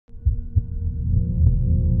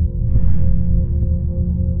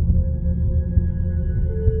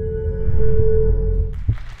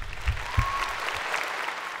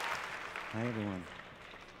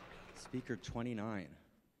speaker 29.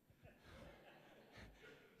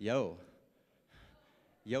 Yo.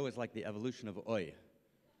 Yo is like the evolution of oi.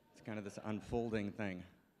 It's kind of this unfolding thing.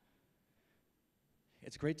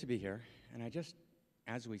 It's great to be here, and I just,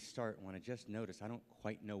 as we start, want to just notice, I don't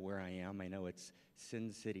quite know where I am. I know it's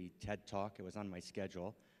Sin City TED Talk. It was on my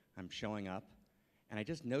schedule. I'm showing up, and I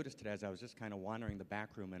just noticed it as I was just kind of wandering the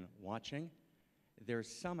back room and watching. There's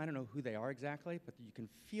some, I don't know who they are exactly, but you can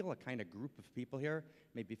feel a kind of group of people here,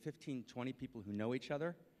 maybe 15, 20 people who know each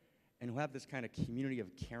other, and who have this kind of community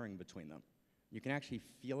of caring between them. You can actually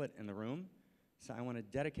feel it in the room. So I want to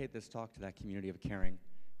dedicate this talk to that community of caring.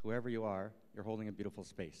 Whoever you are, you're holding a beautiful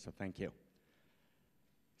space, so thank you.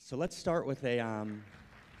 So let's start with a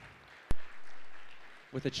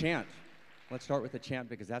chant. Let's start with a chant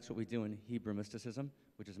because that's what we do in Hebrew mysticism,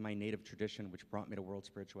 which is my native tradition, which brought me to world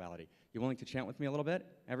spirituality. You willing to chant with me a little bit,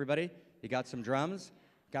 everybody? You got some drums?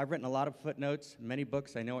 I've written a lot of footnotes, many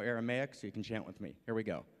books. I know Aramaic, so you can chant with me. Here we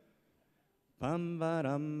go. Bum ba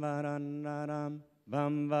dum ba dum ba dum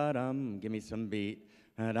bum ba dum. Give me some beat.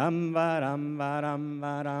 Dum ba dum ba dum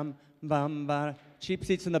ba dum bum ba. Cheap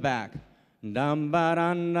seats in the back. Dum ba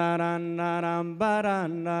dum da dum da dum ba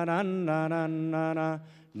dum da dum da dum da da.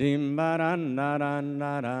 Dim ba dum da dum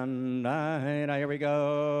da dum da. Here we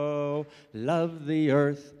go. Love the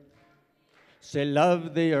earth. Say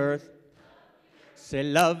love the earth. Say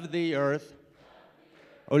love the earth.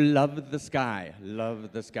 Oh, love the sky,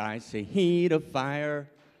 say heat of fire,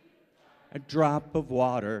 a drop of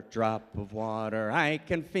water, I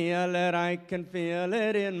can feel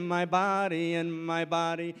it in my body, in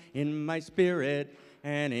my spirit,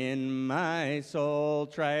 and in my soul.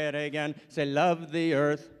 Try it again, say love the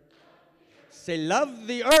earth, say love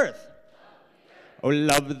the earth. Oh,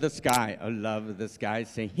 love the sky,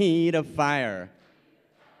 say heat of fire.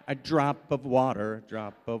 A drop of water,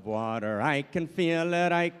 I can feel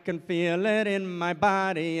it in my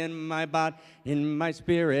body, in my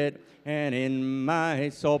spirit, and in my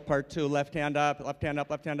soul. Part two, left hand up, left hand up,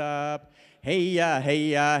 left hand up. Hey ya, hey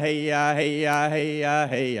ya, hey ya, hey ya, hey ya,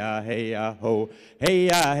 hey ya, hey ya, ho. Hey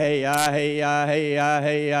ya, hey ya, hey ya, hey ya,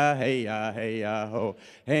 hey ya, hey ya, hey ya, ho.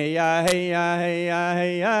 Hey ya, hey ya, hey ya,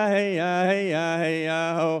 hey ya, hey ya, hey ya, hey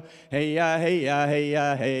ya, ho. Hey ya, hey ya, hey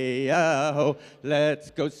ya, hey ya, ho. Let's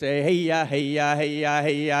go say hey ya, hey ya, hey ya,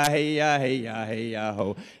 hey ya, hey ya, hey ya, hey ya,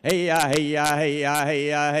 ho. Hey ya, hey ya, hey ya, hey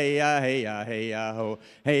ya, hey ya, hey ya, hey ya, ho.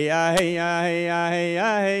 Hey ya, hey ya, hey ya, hey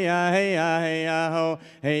ya, hey ya, hey ya, hey ya, ho.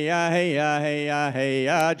 Hey ya, hey ya, hey ya, hey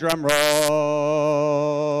ya. Drum roll.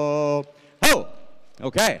 Ho!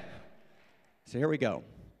 Okay. So here we go.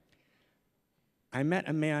 I met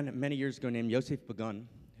a man many years ago named Yosef Begun,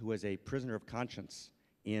 who was a prisoner of conscience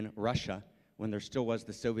in Russia when there still was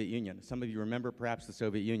the Soviet Union. Some of you remember perhaps the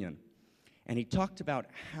Soviet Union. And he talked about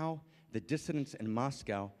how the dissidents in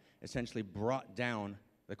Moscow essentially brought down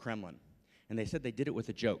the Kremlin. And they said they did it with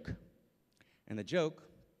a joke. And the joke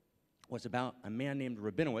was about a man named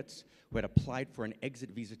Rabinowitz who had applied for an exit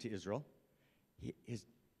visa to Israel. His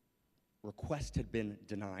request had been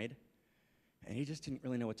denied, and he just didn't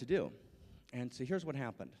really know what to do. And so here's what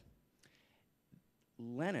happened.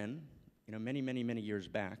 Lenin, many years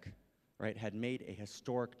back, right, had made a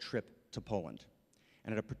historic trip to Poland.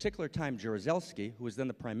 And at a particular time, Jaruzelski, who was then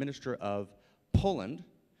the prime minister of Poland,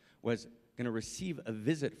 was going to receive a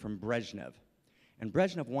visit from Brezhnev. And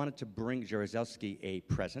Brezhnev wanted to bring Jaruzelski a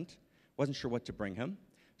present, wasn't sure what to bring him,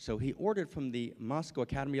 so he ordered from the Moscow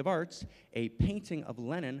Academy of Arts a painting of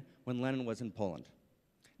Lenin when Lenin was in Poland.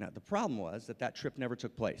 Now, the problem was that that trip never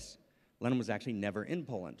took place. Lenin was actually never in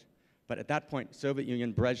Poland. But at that point, Soviet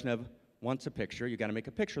Union, Brezhnev wants a picture. You got to make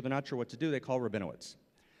a picture. They're not sure what to do. They call Rabinowitz.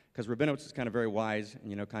 Because Rabinowitz is kind of very wise,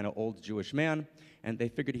 kind of old Jewish man, and they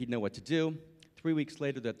figured he'd know what to do. 3 weeks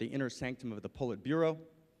later, they're at the inner sanctum of the Politburo,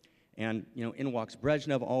 and in walks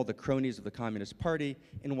Brezhnev, all the cronies of the Communist Party.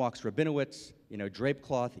 In walks Rabinowitz, drape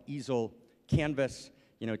cloth, easel, canvas,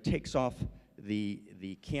 takes off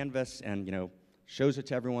the canvas and shows it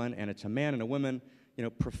to everyone, and it's a man and a woman,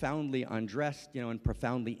 profoundly undressed, and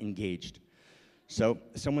profoundly engaged. So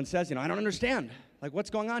someone says, I don't understand. Like, what's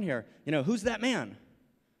going on here? Who's that man?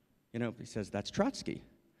 He says, that's Trotsky.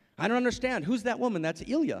 I don't understand. Who's that woman? That's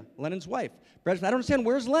Ilya, Lenin's wife. Brezhnev, I don't understand.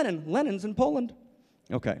 Where's Lenin? Lenin's in Poland.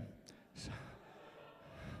 Okay.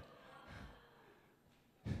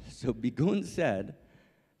 So Begun said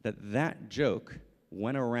that joke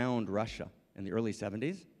went around Russia in the early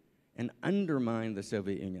 70s and undermined the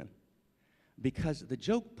Soviet Union because the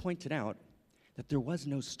joke pointed out that there was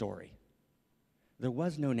no story. There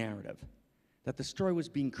was no narrative, that the story was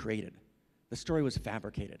being created. The story was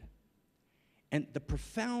fabricated. And the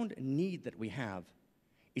profound need that we have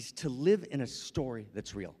is to live in a story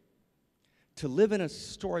that's real. to live in a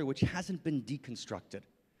story which hasn't been deconstructed,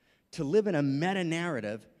 to live in a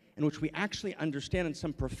meta-narrative in which we actually understand in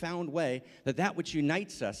some profound way that that which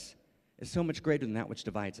unites us is so much greater than that which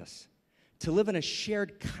divides us. To live in a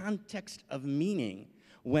shared context of meaning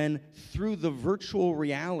when through the virtual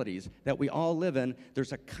realities that we all live in,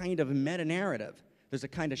 there's a kind of meta-narrative. There's a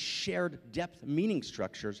kind of shared depth meaning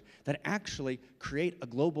structures that actually create a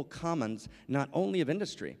global commons, not only of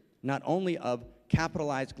industry, not only of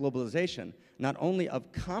capitalized globalization, not only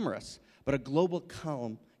of commerce, but a global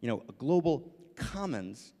a global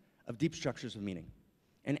commons of deep structures of meaning.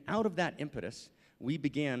 And out of that impetus, we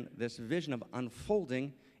began this vision of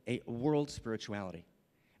unfolding a world spirituality.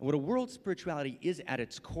 And what a world spirituality is at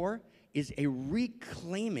its core is a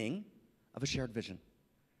reclaiming of a shared vision,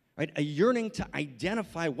 right? A yearning to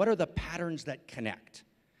identify what are the patterns that connect,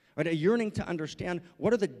 right? A yearning to understand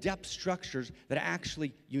what are the depth structures that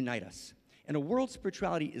actually unite us. And a world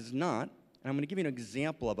spirituality is not, and I'm going to give you an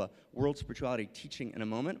example of a world spirituality teaching in a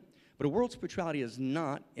moment, but a world spirituality is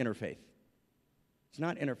not interfaith. It's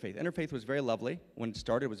not interfaith. Interfaith was very lovely. When it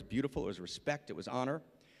started, it was beautiful, it was respect, it was honor,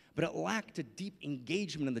 but it lacked a deep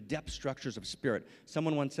engagement in the depth structures of spirit.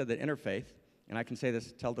 Someone once said that interfaith, and I can say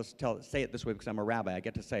this, say it this way because I'm a rabbi, I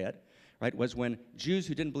get to say it, right, was when Jews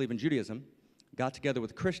who didn't believe in Judaism got together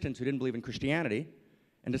with Christians who didn't believe in Christianity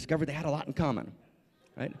and discovered they had a lot in common,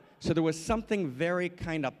 right? So there was something very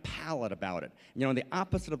kind of pallid about it. You know, the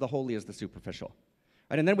opposite of the holy is the superficial,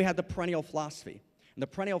 right? And then we had the perennial philosophy. And the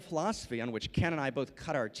perennial philosophy on which Ken and I both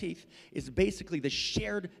cut our teeth is basically the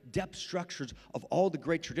shared depth structures of all the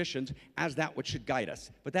great traditions as that which should guide us.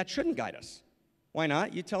 But that shouldn't guide us. Why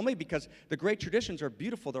not? You tell me, because the great traditions are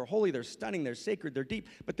beautiful, they're holy, they're stunning, they're sacred, they're deep,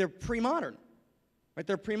 but they're pre-modern, right?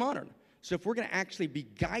 They're pre-modern. So if we're going to actually be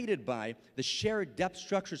guided by the shared depth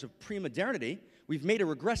structures of pre-modernity, we've made a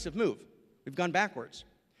regressive move. We've gone backwards.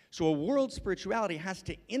 So a world spirituality has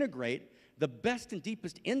to integrate the best and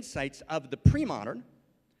deepest insights of the pre-modern,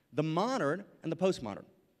 the modern, and the postmodern.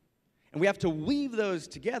 And we have to weave those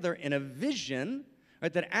together in a vision,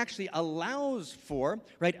 right, that actually allows for,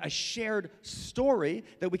 right, a shared story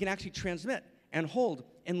that we can actually transmit and hold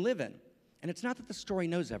and live in. And it's not that the story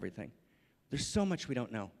knows everything. There's so much we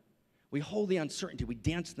don't know. We hold the uncertainty, we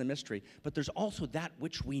dance in the mystery, but there's also that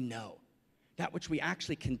which we know, that which we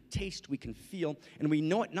actually can taste, we can feel, and we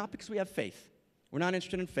know it not because we have faith. We're not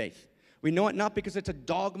interested in faith. We know it not because it's a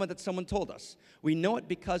dogma that someone told us. We know it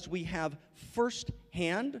because we have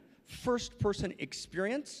first-hand, first-person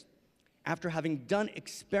experience after having done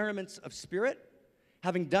experiments of spirit,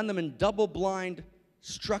 having done them in double-blind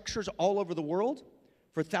structures all over the world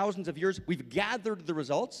for thousands of years. We've gathered the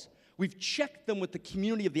results. We've checked them with the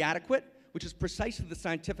community of the adequate, which is precisely the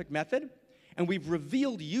scientific method. And we've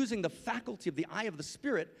revealed, using the faculty of the eye of the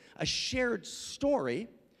spirit, a shared story,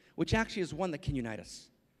 which actually is one that can unite us.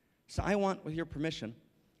 So I want, with your permission,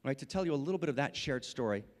 right, to tell you a little bit of that shared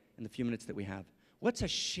story in the few minutes that we have. What's a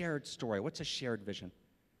shared story? What's a shared vision?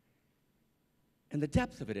 And the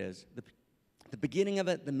depth of it is, the beginning of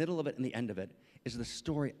it, the middle of it, and the end of it is the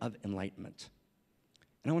story of enlightenment.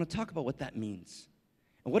 And I want to talk about what that means.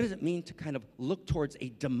 And what does it mean to kind of look towards a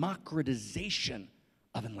democratization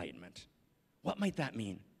of enlightenment? What might that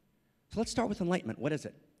mean? So let's start with enlightenment. What is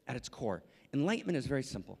it at its core? Enlightenment is very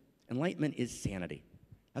simple. Enlightenment is sanity.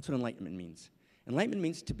 That's what enlightenment means. Enlightenment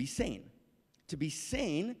means to be sane. To be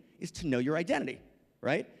sane is to know your identity,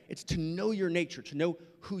 right? It's to know your nature, to know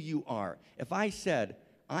who you are. If I said,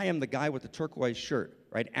 I am the guy with the turquoise shirt,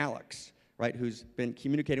 right, Alex, right, who's been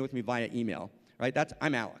communicating with me via email, right,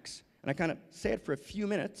 I'm Alex. And I kind of say it for a few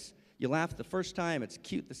minutes. You laugh the first time, it's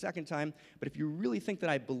cute the second time, but if you really think that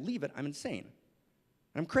I believe it, I'm insane.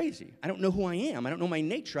 I'm crazy. I don't know who I am. I don't know my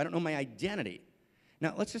nature. I don't know my identity.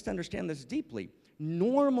 Now, let's just understand this deeply.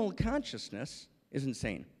 Normal consciousness is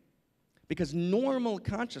insane because normal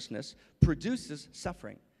consciousness produces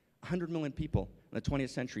suffering. 100 million people in the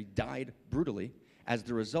 20th century died brutally as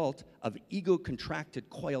the result of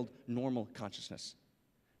ego-contracted, coiled normal consciousness.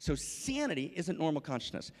 So sanity isn't normal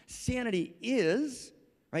consciousness. Sanity is,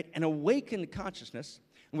 right, an awakened consciousness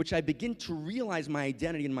in which I begin to realize my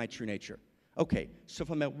identity and my true nature. Okay, so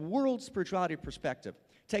from a world spirituality perspective,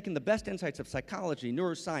 taking the best insights of psychology,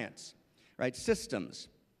 neuroscience, right, systems,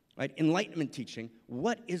 right, enlightenment teaching,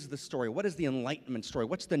 what is the story? What is the enlightenment story?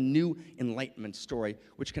 What's the new enlightenment story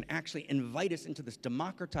which can actually invite us into this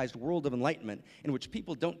democratized world of enlightenment in which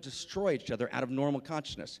people don't destroy each other out of normal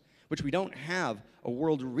consciousness, which we don't have a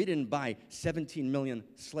world ridden by 17 million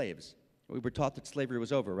slaves. We were taught that slavery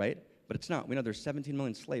was over, right? But it's not. We know there's 17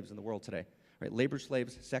 million slaves in the world today, right? Labor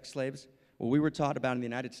slaves, sex slaves. What we were taught about in the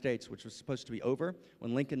United States, which was supposed to be over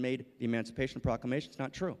when Lincoln made the Emancipation Proclamation, it's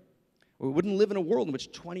not true. We wouldn't live in a world in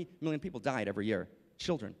which 20 million people died every year,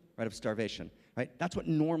 children, right, of starvation, right? That's what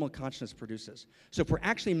normal consciousness produces. So if we're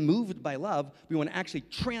actually moved by love, we want to actually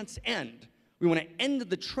transcend. We want to end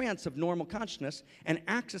the trance of normal consciousness and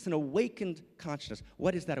access an awakened consciousness.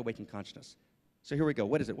 What is that awakened consciousness? So here we go.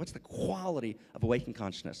 What is it? What's the quality of awakened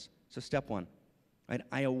consciousness? So step one, right?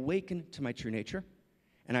 I awaken to my true nature,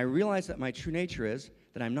 and I realize that my true nature is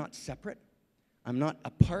that I'm not separate, I'm not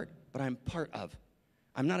a part, but I'm part of.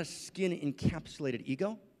 I'm not a skin-encapsulated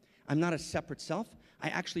ego. I'm not a separate self. I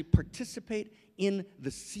actually participate in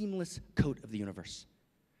the seamless coat of the universe.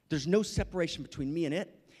 There's no separation between me and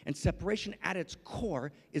it, and separation at its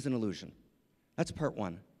core is an illusion. That's part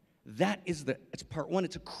one. It's part one.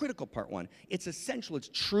 It's a critical part one. It's essential. It's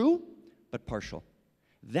true, but partial.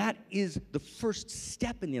 That is the first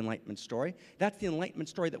step in the Enlightenment story. That's the Enlightenment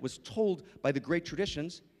story that was told by the great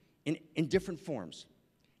traditions in different forms.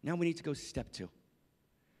 Now we need to go step two.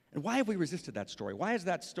 And why have we resisted that story? Why has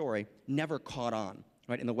that story never caught on,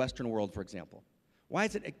 right, in the Western world, for example? Why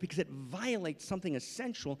is it? Because it violates something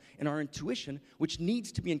essential in our intuition, which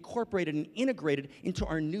needs to be incorporated and integrated into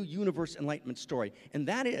our new universe Enlightenment story. And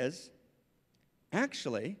that is,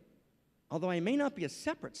 actually, although I may not be a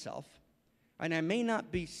separate self, and I may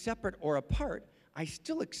not be separate or apart, I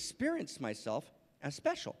still experience myself as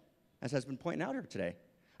special, as has been pointed out here today.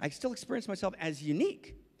 I still experience myself as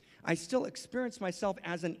unique. I still experience myself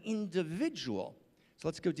as an individual. So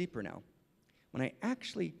let's go deeper now. When I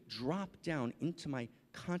actually drop down into my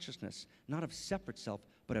consciousness, not of separate self,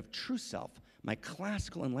 but of true self, my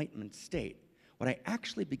classical enlightenment state, what I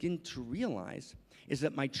actually begin to realize is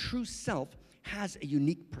that my true self has a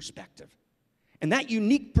unique perspective. And that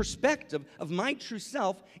unique perspective of my true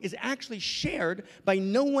self is actually shared by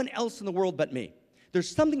no one else in the world but me.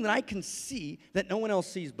 There's something that I can see that no one else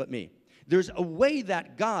sees but me. There's a way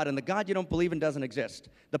that God, and the God you don't believe in doesn't exist,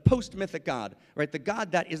 the post-mythic God, right? The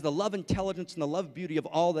God that is the love intelligence and the love beauty of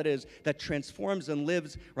all that is, that transforms and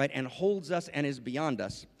lives, right, and holds us and is beyond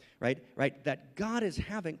us, right? That God is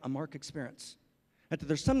having a Marc experience. That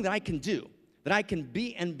there's something that I can do, that I can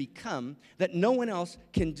be and become that no one else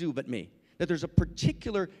can do but me. That there's a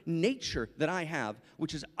particular nature that I have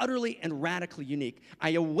which is utterly and radically unique.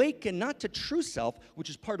 I awaken not to true self, which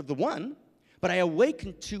is part of the one, but I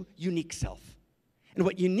awaken to unique self. And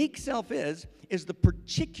what unique self is the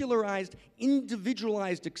particularized,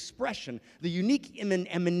 individualized expression, the unique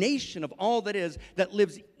emanation of all that is, that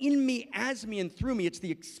lives in me, as me, and through me. It's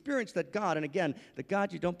the experience that God, and again, the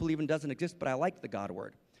God you don't believe in doesn't exist, but I like the God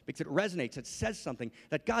word, because it resonates, it says something,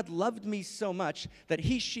 that God loved me so much that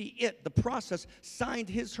he, she, it, the process, signed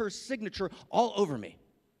his, her signature all over me.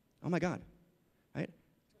 Oh my God, right?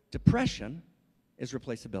 Depression is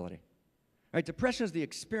replaceability. Right? Depression is the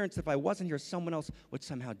experience that if I wasn't here, someone else would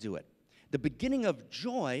somehow do it. The beginning of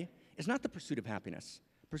joy is not the pursuit of happiness.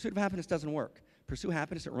 Pursuit of happiness doesn't work. Pursue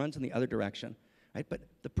happiness, it runs in the other direction. Right? But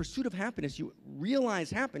the pursuit of happiness, you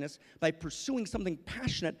realize happiness by pursuing something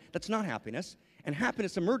passionate that's not happiness, and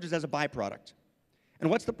happiness emerges as a byproduct. And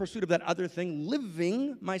what's the pursuit of that other thing?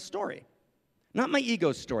 Living my story. Not my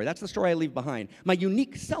ego story. That's the story I leave behind. My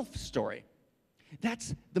unique self story.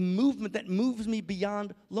 That's the movement that moves me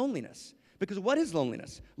beyond loneliness. Because what is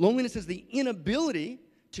loneliness? Loneliness is the inability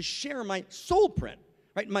to share my soul print,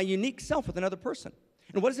 right? My unique self with another person.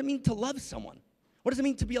 And what does it mean to love someone? What does it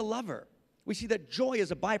mean to be a lover? We see that joy is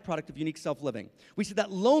a byproduct of unique self-living. We see that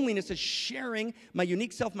loneliness is sharing my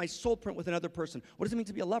unique self, my soul print with another person. What does it mean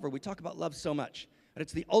to be a lover? We talk about love so much. And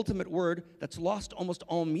it's the ultimate word that's lost almost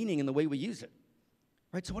all meaning in the way we use it.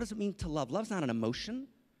 Right? So what does it mean to love? Love's not an emotion.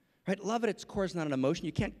 Right? Love at its core is not an emotion.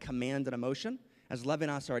 You can't command an emotion, as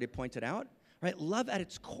Levinas already pointed out. Right? Love at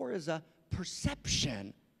its core is a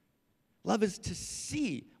perception. Love is to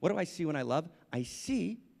see. What do I see when I love? I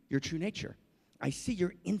see your true nature. I see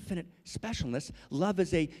your infinite specialness. Love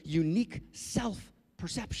is a unique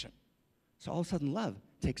self-perception. So all of a sudden, love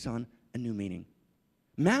takes on a new meaning.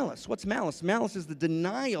 Malice. What's malice? Malice is the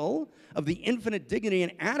denial of the infinite dignity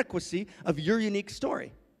and adequacy of your unique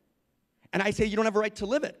story. And I say you don't have a right to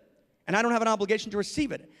live it. And I don't have an obligation to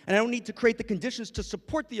receive it. And I don't need to create the conditions to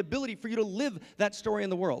support the ability for you to live that story in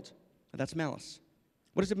the world. And that's malice.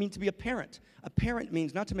 What does it mean to be a parent? A parent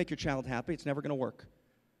means not to make your child happy. It's never going to work.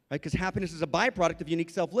 Right? Because happiness is a byproduct of unique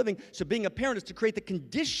self-living. So being a parent is to create the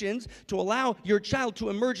conditions to allow your child to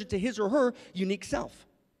emerge into his or her unique self.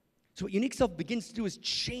 So what unique self begins to do is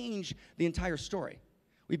change the entire story.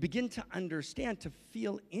 We begin to understand, to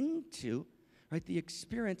feel into, right, the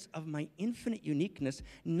experience of my infinite uniqueness,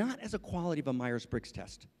 not as a quality of a Myers-Briggs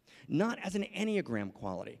test, not as an Enneagram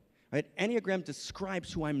quality. Right? Enneagram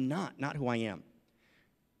describes who I'm not who I am.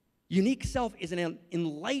 Unique self is an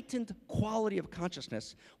enlightened quality of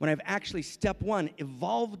consciousness when I've actually, step one,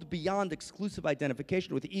 evolved beyond exclusive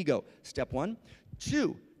identification with ego, step one.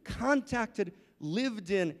 Two, contacted, lived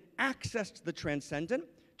in, access to the transcendent,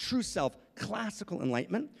 true self, classical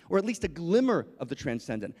enlightenment, or at least a glimmer of the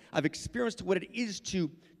transcendent. I've experienced what it is to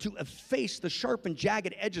efface the sharp and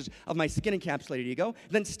jagged edges of my skin-encapsulated ego.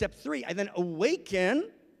 Then step three, I then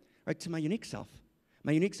awaken, right, to my unique self.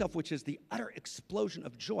 My unique self, which is the utter explosion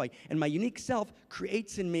of joy. And my unique self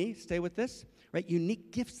creates in me, stay with this, right,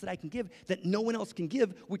 unique gifts that I can give that no one else can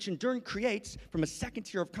give, which in turn creates, from a second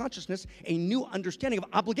tier of consciousness, a new understanding of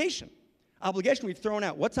obligation. Obligation we've thrown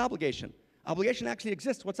out. What's obligation? Obligation actually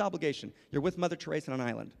exists. What's obligation? You're with Mother Teresa on an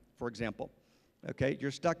island, for example. Okay, you're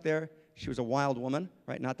stuck there. She was a wild woman,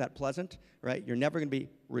 right? Not that pleasant, right? You're never going to be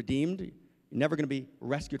redeemed. You're never going to be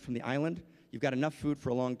rescued from the island. You've got enough food for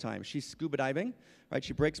a long time. She's scuba diving, right?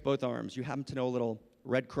 She breaks both arms. You happen to know a little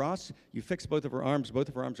Red Cross. You fix both of her arms. Both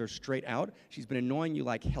of her arms are straight out. She's been annoying you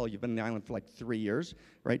like hell. You've been on the island for like 3 years,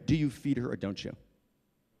 right? Do you feed her or don't you?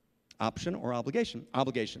 Option or obligation?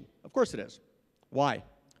 Obligation. Of course it is. Why?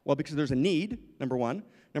 Well, because there's a need, number one.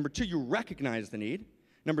 Number two, you recognize the need.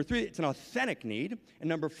 Number three, it's an authentic need. And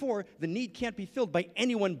number four, the need can't be filled by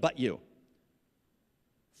anyone but you.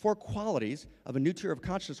 4 qualities of a new tier of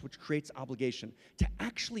consciousness which creates obligation. To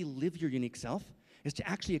actually live your unique self is to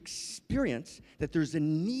actually experience that there's a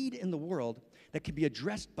need in the world that can be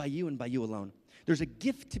addressed by you and by you alone. There's a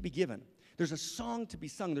gift to be given. There's a song to be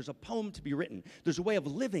sung. There's a poem to be written. There's a way of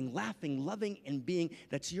living, laughing, loving, and being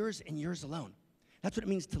that's yours and yours alone. That's what it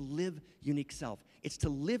means to live unique self. It's to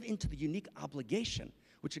live into the unique obligation,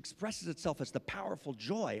 which expresses itself as the powerful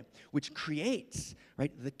joy, which creates,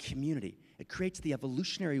 right, the community. It creates the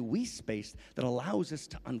evolutionary we space that allows us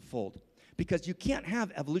to unfold. Because you can't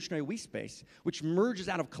have evolutionary we space, which merges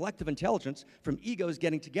out of collective intelligence from egos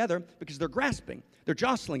getting together because they're grasping, they're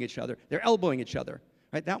jostling each other, they're elbowing each other,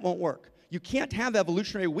 right? That won't work. You can't have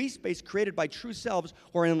evolutionary we space created by true selves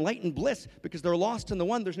or an enlightened bliss because they're lost in the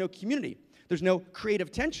one. There's no community. There's no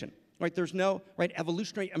creative tension, right? There's no, right,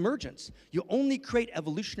 evolutionary emergence. You only create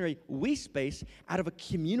evolutionary we space out of a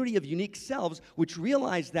community of unique selves which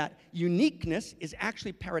realize that uniqueness is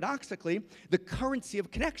actually paradoxically the currency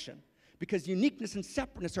of connection because uniqueness and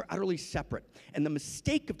separateness are utterly separate. And the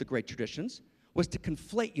mistake of the great traditions was to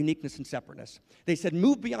conflate uniqueness and separateness. They said,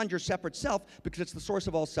 move beyond your separate self because it's the source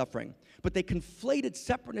of all suffering. But they conflated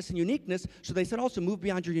separateness and uniqueness, so they said also move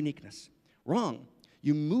beyond your uniqueness. Wrong.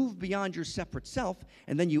 You move beyond your separate self,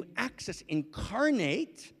 and then you access,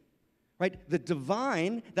 incarnate, right, the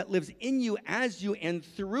divine that lives in you, as you, and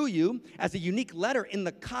through you as a unique letter in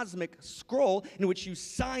the cosmic scroll in which you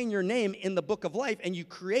sign your name in the book of life, and you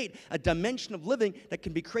create a dimension of living that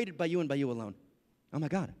can be created by you and by you alone. Oh my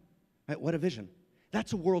God, right, what a vision.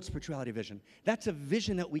 That's a world spirituality vision. That's a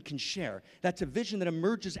vision that we can share. That's a vision that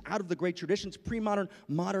emerges out of the great traditions, pre-modern,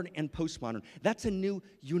 modern, and postmodern. That's a new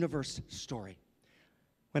universe story.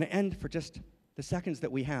 I'm going to end for just the seconds that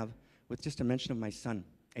we have with just a mention of my son,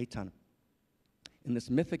 Eitan. In this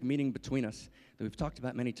mythic meeting between us that we've talked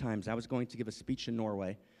about many times, I was going to give a speech in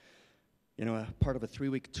Norway, you know, a part of a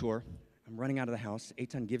 3-week tour. I'm running out of the house.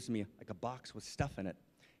 Eitan gives me like a box with stuff in it.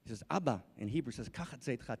 He says, Abba, in Hebrew, says, Kach et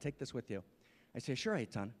zeitcha, take this with you. I say, sure,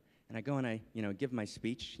 Eitan. And I go and I, give my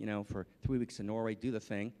speech, for 3 weeks in Norway, do the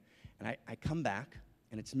thing. And I come back,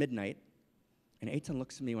 and it's midnight. And Eitan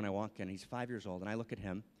looks at me when I walk in. He's 5 years old, and I look at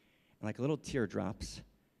him, and like a little tear drops.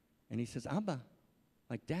 And he says, Abba,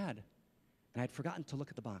 like Dad. And I'd forgotten to look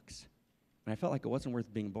at the box. And I felt like it wasn't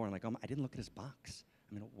worth being born. Like, I didn't look at his box.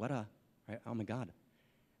 I mean, right? Oh my God.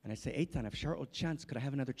 And I say, Eitan, I've sure old chance. Could I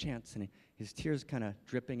have another chance? And his tears kind of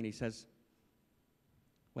dripping, and he says,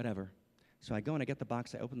 whatever. So I go and I get the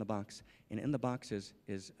box. I open the box, and in the box is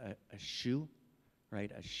a shoe,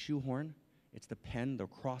 right? A shoehorn. It's the pen, the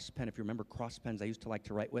cross pen. If you remember cross pens I used to like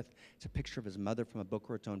to write with. It's a picture of his mother from a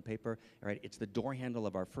Boca Raton paper. All right, it's the door handle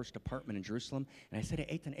of our first apartment in Jerusalem. And I say to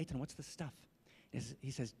Eitan, what's this stuff?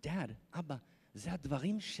 He says, Dad, Abba, ze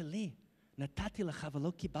advarim sheli. Natati lecha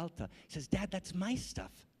velo kibalta. He says, Dad, that's my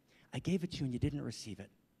stuff. I gave it to you and you didn't receive it.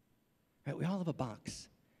 Right? We all have a box.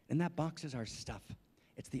 And that box is our stuff.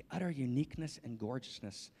 It's the utter uniqueness and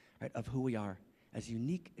gorgeousness, right, of who we are as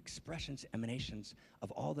unique expressions, emanations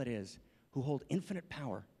of all that is, who hold infinite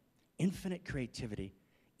power, infinite creativity,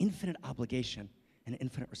 infinite obligation, and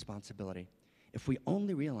infinite responsibility. If we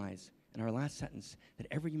only realize in our last sentence that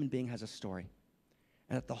every human being has a story,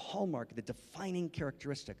 and that the hallmark, the defining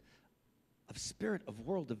characteristic of spirit, of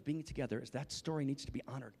world, of being together is that story needs to be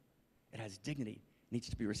honored. It has dignity, it needs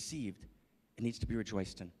to be received, it needs to be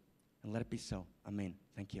rejoiced in. And let it be so. Amen.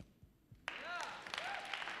 Thank you.